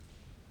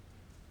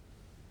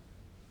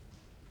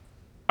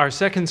Our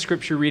second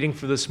scripture reading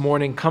for this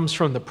morning comes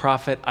from the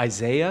prophet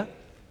Isaiah,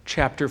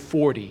 chapter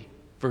 40,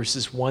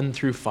 verses 1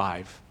 through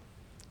 5.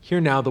 Hear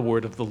now the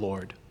word of the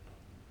Lord.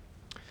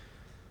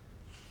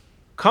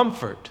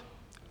 Comfort,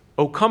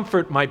 O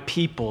comfort my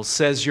people,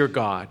 says your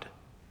God.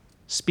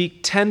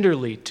 Speak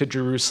tenderly to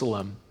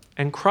Jerusalem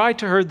and cry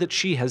to her that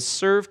she has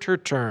served her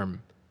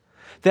term,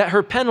 that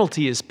her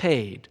penalty is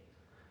paid,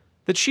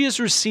 that she has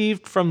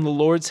received from the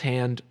Lord's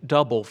hand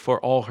double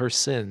for all her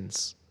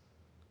sins.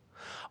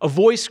 A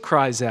voice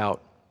cries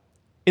out,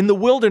 "In the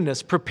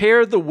wilderness,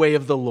 prepare the way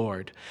of the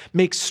Lord.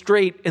 Make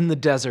straight in the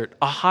desert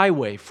a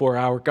highway for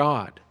our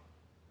God.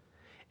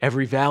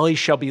 Every valley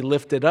shall be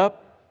lifted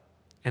up,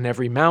 and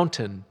every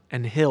mountain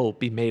and hill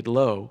be made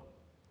low.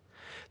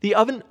 The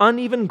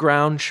uneven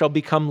ground shall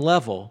become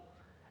level,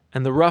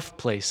 and the rough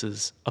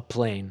places a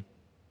plain.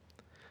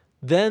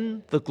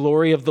 Then the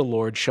glory of the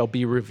Lord shall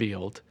be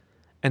revealed,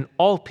 and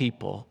all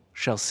people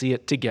shall see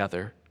it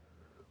together,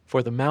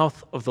 for the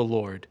mouth of the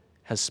Lord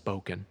has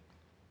spoken."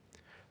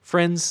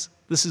 Friends,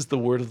 this is the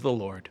word of the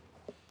Lord.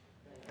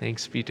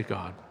 Thanks be to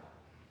God.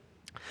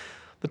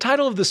 The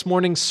title of this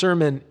morning's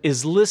sermon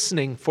is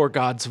Listening for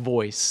God's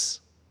Voice.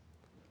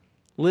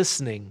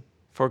 Listening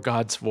for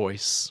God's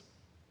voice.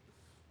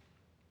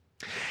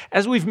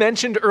 As we've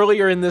mentioned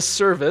earlier in this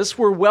service,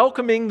 we're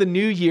welcoming the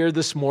new year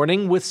this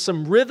morning with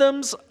some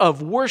rhythms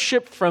of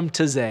worship from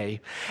Taizé.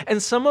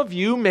 And some of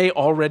you may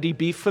already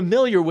be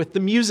familiar with the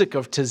music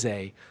of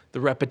Taizé,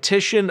 the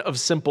repetition of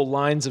simple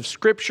lines of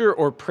scripture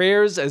or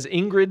prayers as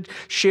Ingrid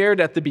shared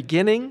at the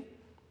beginning,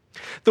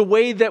 the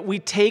way that we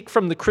take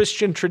from the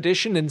Christian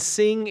tradition and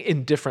sing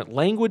in different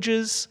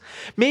languages.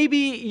 Maybe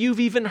you've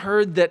even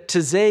heard that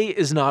Taizé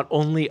is not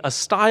only a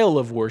style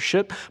of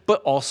worship,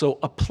 but also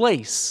a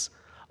place,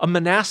 a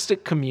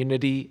monastic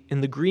community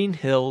in the green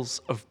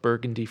hills of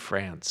Burgundy,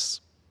 France.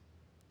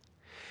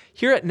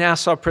 Here at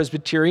Nassau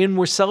Presbyterian,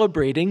 we're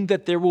celebrating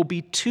that there will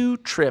be 2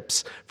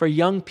 trips for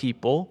young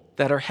people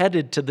that are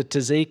headed to the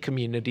Taizé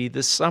community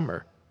this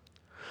summer.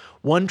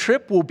 One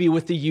trip will be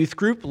with the youth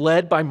group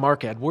led by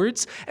Mark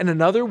Edwards, and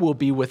another will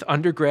be with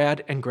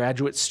undergrad and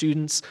graduate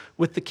students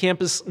with the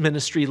campus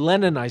ministry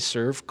Len and I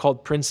serve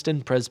called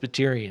Princeton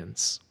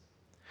Presbyterians.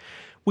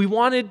 We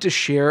wanted to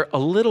share a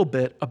little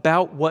bit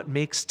about what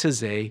makes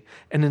Taizé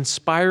an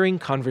inspiring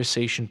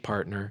conversation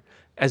partner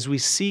as we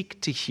seek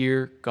to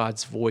hear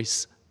God's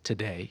voice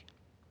today.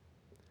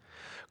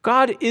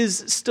 God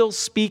is still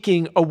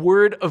speaking a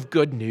word of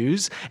good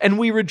news, and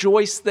we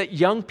rejoice that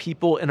young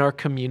people in our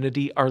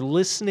community are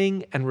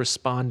listening and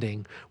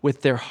responding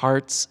with their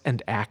hearts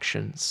and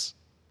actions.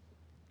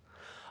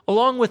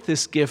 Along with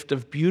this gift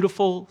of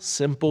beautiful,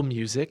 simple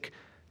music,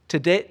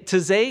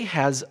 Taizé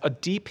has a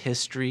deep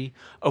history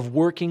of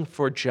working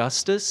for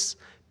justice,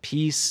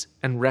 peace,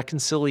 and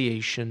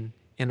reconciliation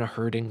in a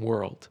hurting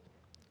world.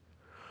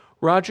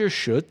 Roger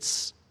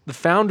Schutz, the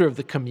founder of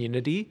the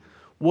community,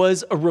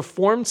 was a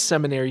Reformed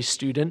seminary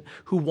student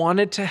who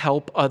wanted to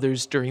help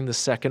others during the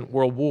Second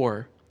World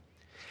War.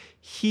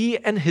 He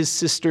and his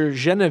sister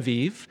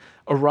Genevieve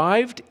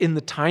arrived in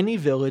the tiny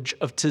village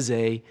of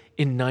Taizé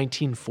in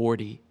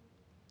 1940.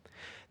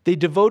 They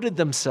devoted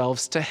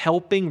themselves to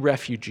helping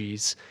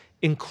refugees,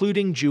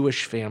 including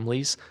Jewish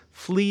families,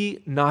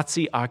 flee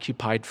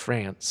Nazi-occupied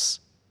France.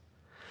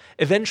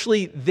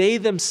 Eventually, they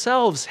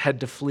themselves had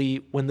to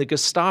flee when the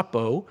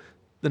Gestapo,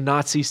 the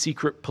Nazi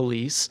secret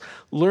police,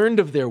 learned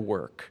of their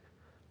work,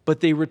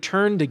 but they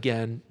returned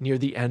again near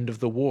the end of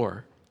the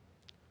war.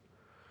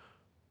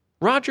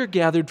 Roger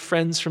gathered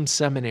friends from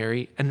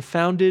seminary and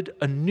founded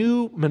a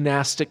new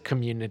monastic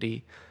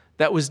community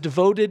that was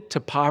devoted to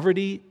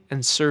poverty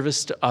and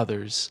service to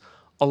others,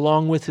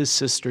 along with his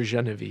sister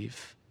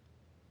Genevieve.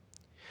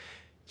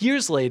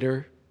 Years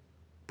later,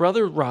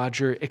 Brother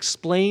Roger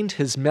explained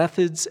his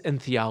methods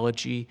and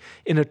theology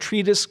in a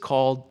treatise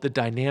called The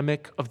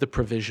Dynamic of the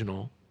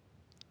Provisional.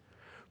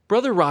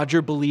 Brother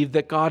Roger believed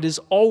that God is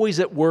always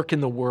at work in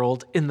the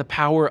world in the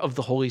power of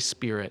the Holy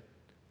Spirit.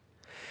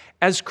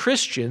 As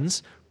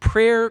Christians,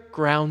 prayer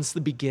grounds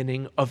the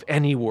beginning of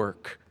any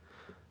work.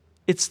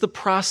 It's the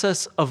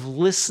process of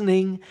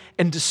listening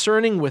and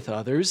discerning with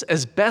others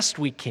as best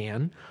we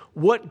can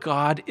what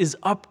God is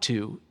up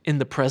to in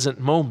the present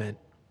moment.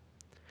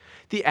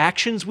 The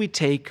actions we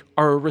take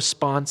are a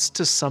response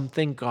to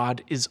something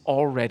God is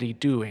already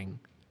doing.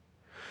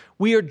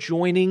 We are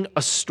joining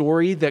a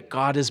story that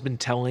God has been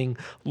telling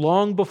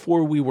long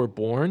before we were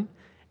born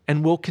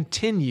and will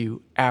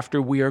continue after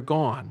we are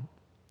gone.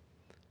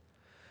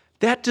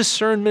 That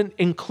discernment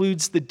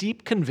includes the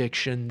deep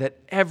conviction that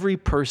every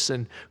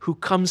person who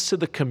comes to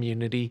the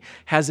community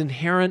has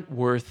inherent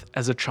worth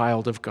as a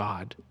child of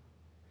God.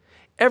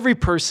 Every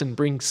person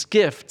brings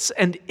gifts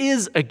and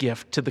is a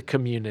gift to the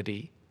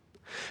community.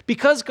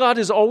 Because God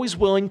is always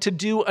willing to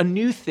do a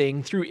new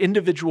thing through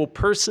individual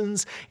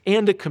persons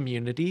and a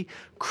community,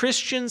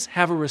 Christians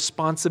have a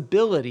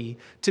responsibility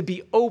to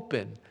be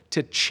open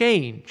to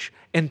change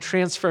and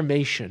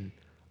transformation,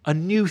 a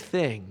new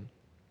thing.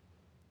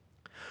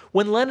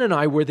 When Len and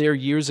I were there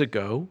years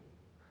ago,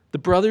 The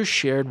brothers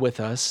shared with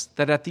us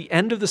that at the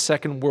end of the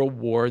Second World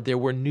War, there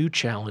were new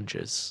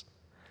challenges.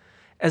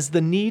 As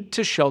the need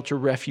to shelter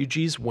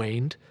refugees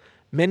waned,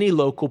 many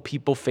local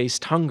people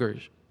faced hunger.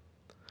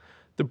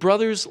 The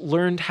brothers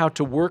learned how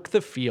to work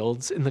the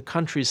fields in the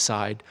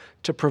countryside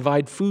to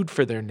provide food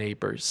for their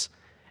neighbors,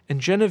 and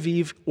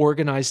Genevieve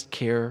organized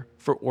care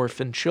for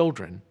orphan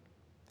children.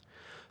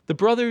 The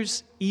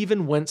brothers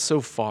even went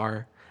so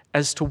far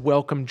as to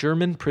welcome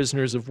German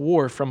prisoners of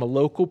war from a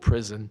local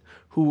prison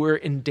who were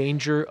in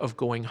danger of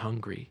going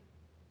hungry.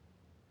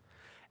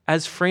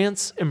 As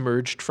France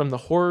emerged from the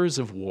horrors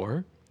of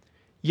war,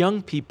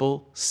 young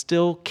people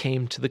still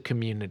came to the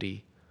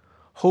community,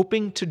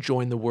 hoping to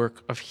join the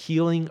work of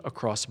healing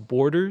across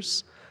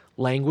borders,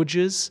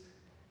 languages,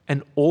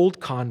 and old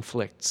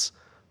conflicts,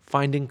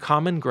 finding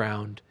common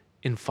ground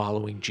in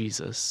following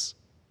Jesus.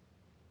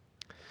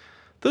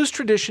 Those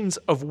traditions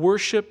of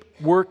worship,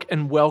 work,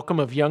 and welcome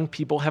of young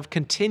people have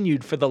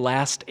continued for the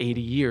last 80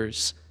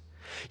 years.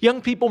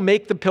 Young people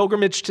make the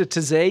pilgrimage to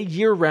Taizé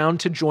year-round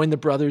to join the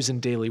brothers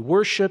in daily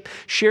worship,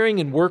 sharing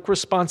in work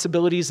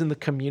responsibilities in the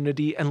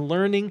community, and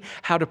learning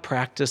how to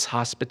practice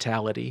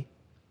hospitality.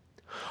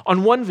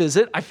 On one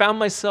visit, I found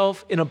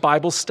myself in a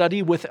Bible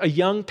study with a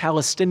young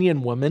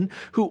Palestinian woman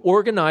who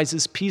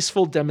organizes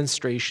peaceful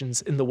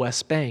demonstrations in the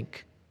West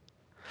Bank.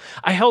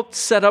 I helped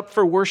set up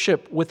for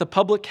worship with a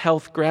public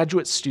health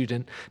graduate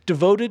student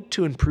devoted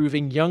to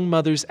improving young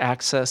mothers'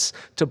 access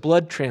to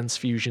blood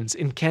transfusions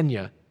in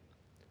Kenya.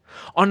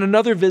 On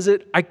another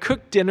visit, I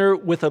cooked dinner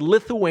with a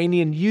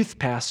Lithuanian youth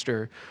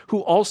pastor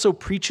who also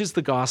preaches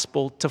the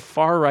gospel to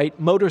far-right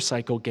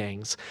motorcycle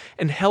gangs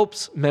and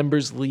helps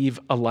members leave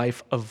a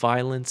life of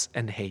violence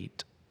and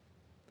hate.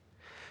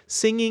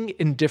 Singing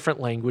in different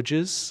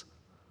languages,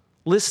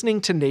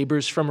 listening to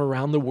neighbors from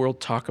around the world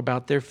talk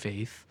about their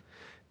faith,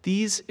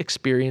 these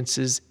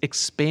experiences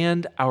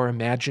expand our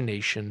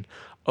imagination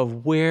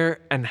of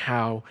where and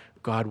how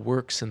God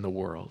works in the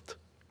world.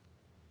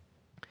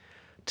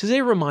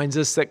 Today reminds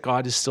us that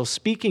God is still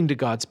speaking to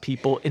God's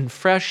people in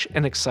fresh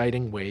and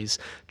exciting ways,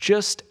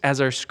 just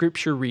as our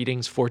scripture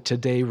readings for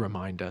today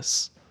remind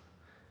us.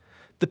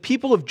 The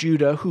people of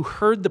Judah who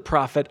heard the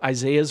prophet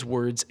Isaiah's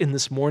words in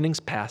this morning's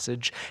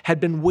passage had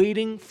been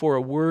waiting for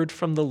a word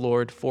from the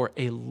Lord for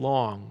a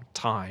long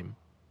time.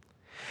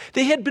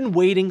 They had been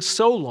waiting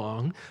so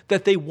long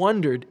that they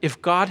wondered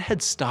if God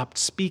had stopped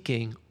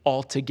speaking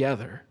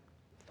altogether.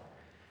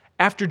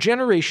 After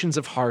generations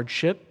of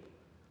hardship,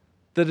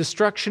 the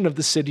destruction of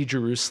the city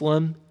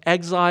Jerusalem,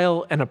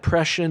 exile and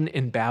oppression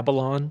in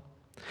Babylon,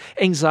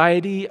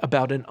 anxiety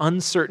about an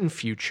uncertain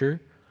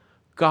future,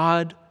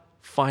 God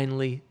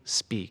finally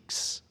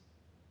speaks.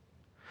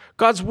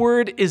 God's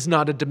word is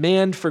not a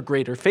demand for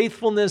greater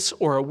faithfulness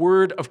or a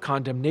word of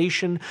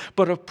condemnation,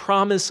 but a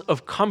promise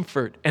of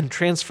comfort and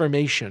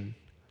transformation.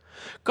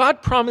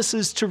 God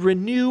promises to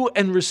renew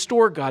and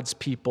restore God's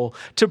people,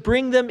 to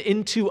bring them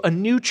into a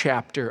new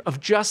chapter of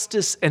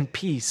justice and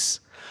peace.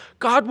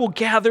 God will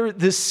gather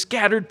this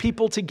scattered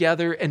people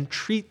together and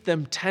treat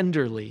them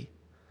tenderly.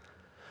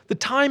 The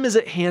time is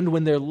at hand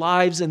when their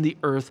lives and the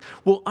earth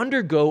will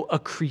undergo a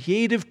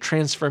creative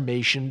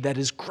transformation that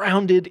is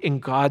grounded in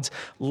God's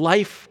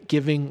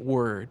life-giving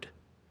word.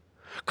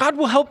 God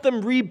will help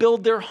them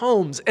rebuild their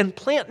homes and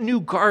plant new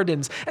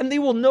gardens, and they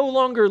will no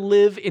longer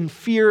live in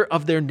fear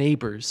of their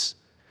neighbors.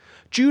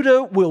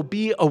 Judah will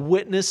be a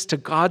witness to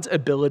God's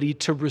ability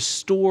to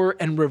restore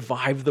and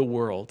revive the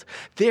world.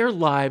 Their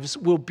lives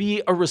will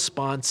be a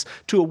response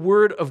to a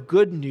word of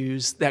good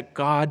news that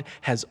God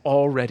has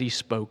already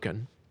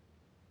spoken.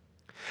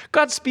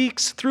 God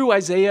speaks through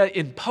Isaiah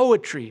in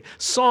poetry,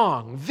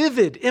 song,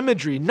 vivid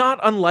imagery, not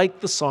unlike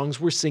the songs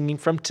we're singing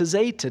from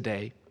Taizé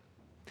today.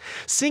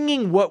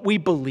 Singing what we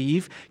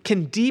believe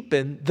can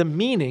deepen the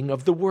meaning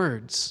of the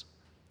words.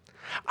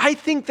 I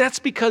think that's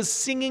because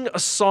singing a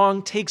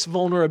song takes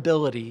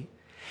vulnerability.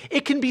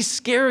 It can be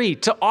scary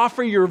to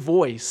offer your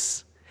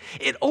voice.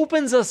 It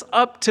opens us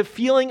up to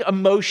feeling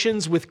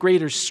emotions with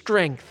greater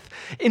strength,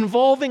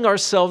 involving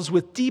ourselves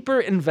with deeper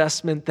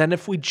investment than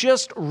if we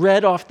just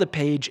read off the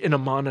page in a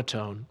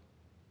monotone.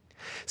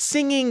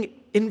 Singing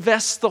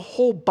invests the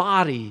whole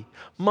body,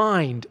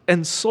 mind,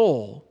 and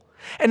soul,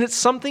 and it's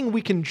something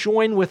we can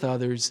join with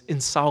others in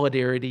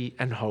solidarity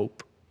and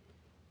hope.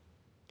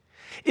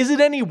 Is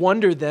it any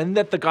wonder then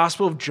that the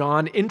Gospel of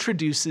John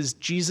introduces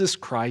Jesus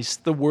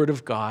Christ, the Word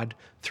of God,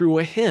 through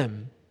a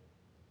hymn?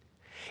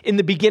 In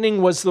the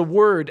beginning was the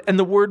Word, and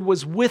the Word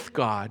was with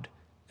God,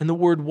 and the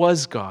Word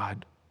was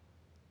God.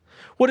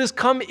 What has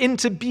come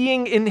into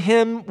being in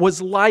him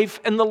was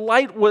life, and the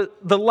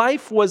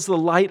life was the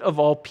light of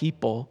all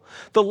people.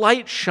 The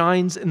light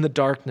shines in the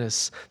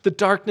darkness. The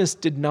darkness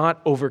did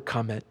not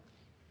overcome it.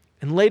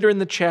 And later in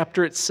the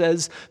chapter it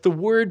says, the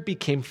Word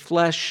became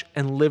flesh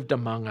and lived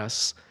among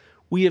us.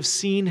 We have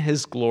seen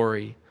his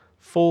glory,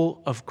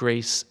 full of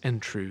grace and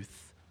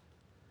truth.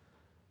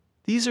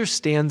 These are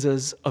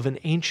stanzas of an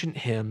ancient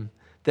hymn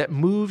that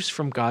moves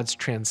from God's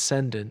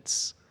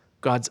transcendence,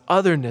 God's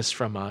otherness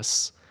from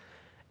us,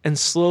 and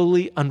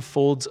slowly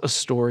unfolds a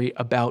story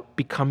about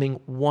becoming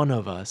one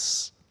of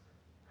us.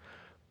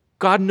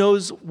 God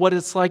knows what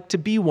it's like to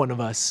be one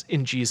of us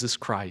in Jesus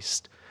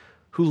Christ,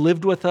 who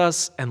lived with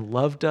us and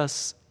loved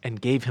us and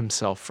gave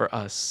himself for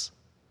us.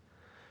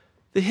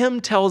 The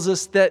hymn tells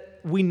us that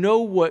we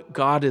know what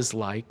God is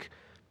like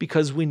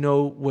because we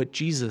know what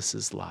Jesus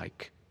is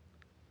like.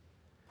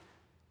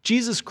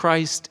 Jesus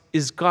Christ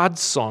is God's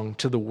song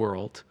to the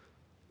world,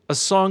 a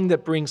song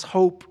that brings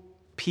hope,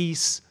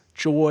 peace,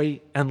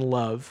 joy, and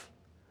love.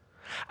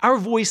 Our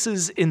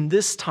voices in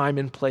this time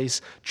and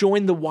place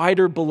join the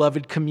wider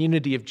beloved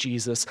community of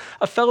Jesus,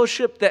 a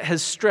fellowship that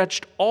has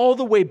stretched all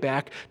the way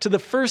back to the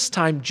first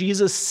time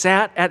Jesus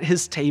sat at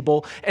his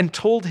table and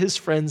told his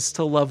friends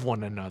to love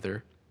one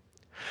another.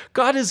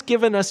 God has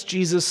given us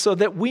Jesus so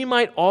that we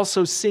might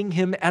also sing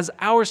him as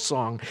our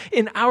song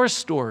in our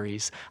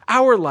stories,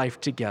 our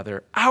life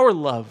together, our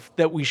love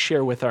that we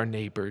share with our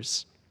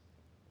neighbors.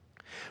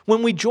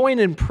 When we join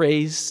in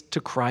praise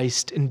to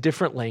Christ in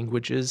different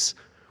languages,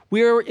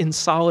 we are in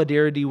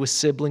solidarity with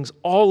siblings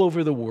all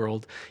over the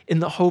world in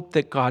the hope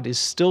that God is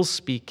still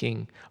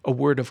speaking a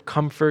word of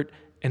comfort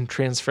and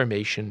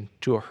transformation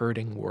to a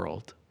hurting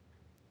world.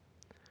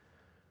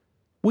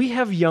 We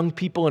have young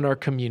people in our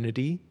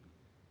community,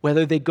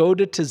 whether they go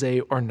to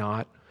Taizé or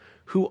not,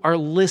 who are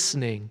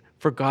listening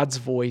for God's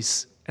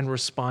voice and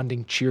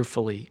responding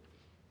cheerfully.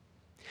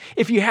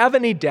 If you have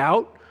any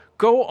doubt,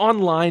 go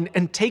online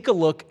and take a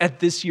look at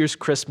this year's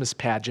Christmas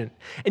pageant,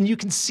 and you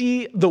can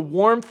see the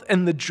warmth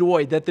and the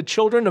joy that the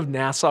children of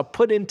Nassau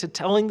put into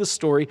telling the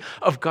story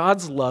of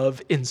God's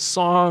love in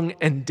song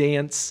and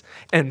dance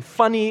and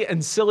funny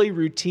and silly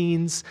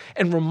routines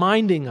and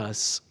reminding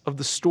us of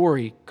the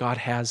story God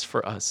has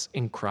for us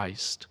in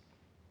Christ.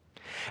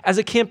 As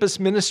a campus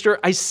minister,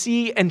 I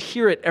see and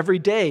hear it every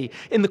day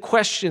in the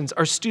questions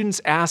our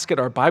students ask at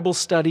our Bible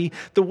study,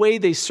 the way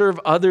they serve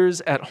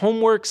others at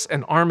homeworks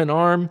and arm in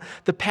arm,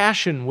 the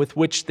passion with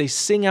which they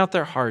sing out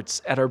their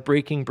hearts at our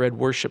Breaking Bread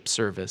worship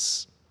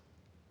service.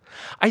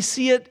 I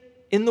see it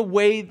in the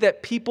way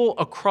that people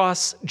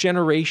across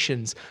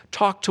generations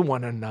talk to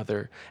one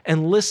another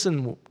and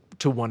listen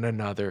to one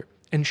another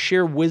and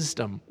share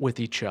wisdom with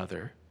each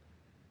other.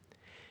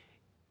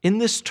 In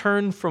this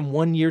turn from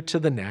one year to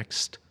the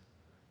next,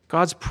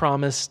 God's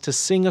promise to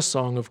sing a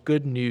song of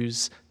good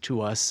news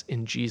to us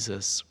in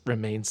Jesus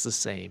remains the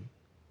same.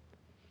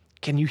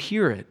 Can you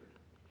hear it?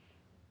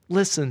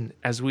 Listen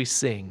as we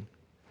sing.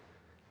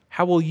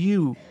 How will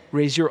you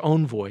raise your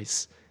own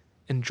voice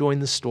and join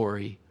the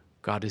story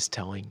God is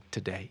telling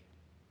today?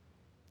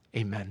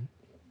 Amen.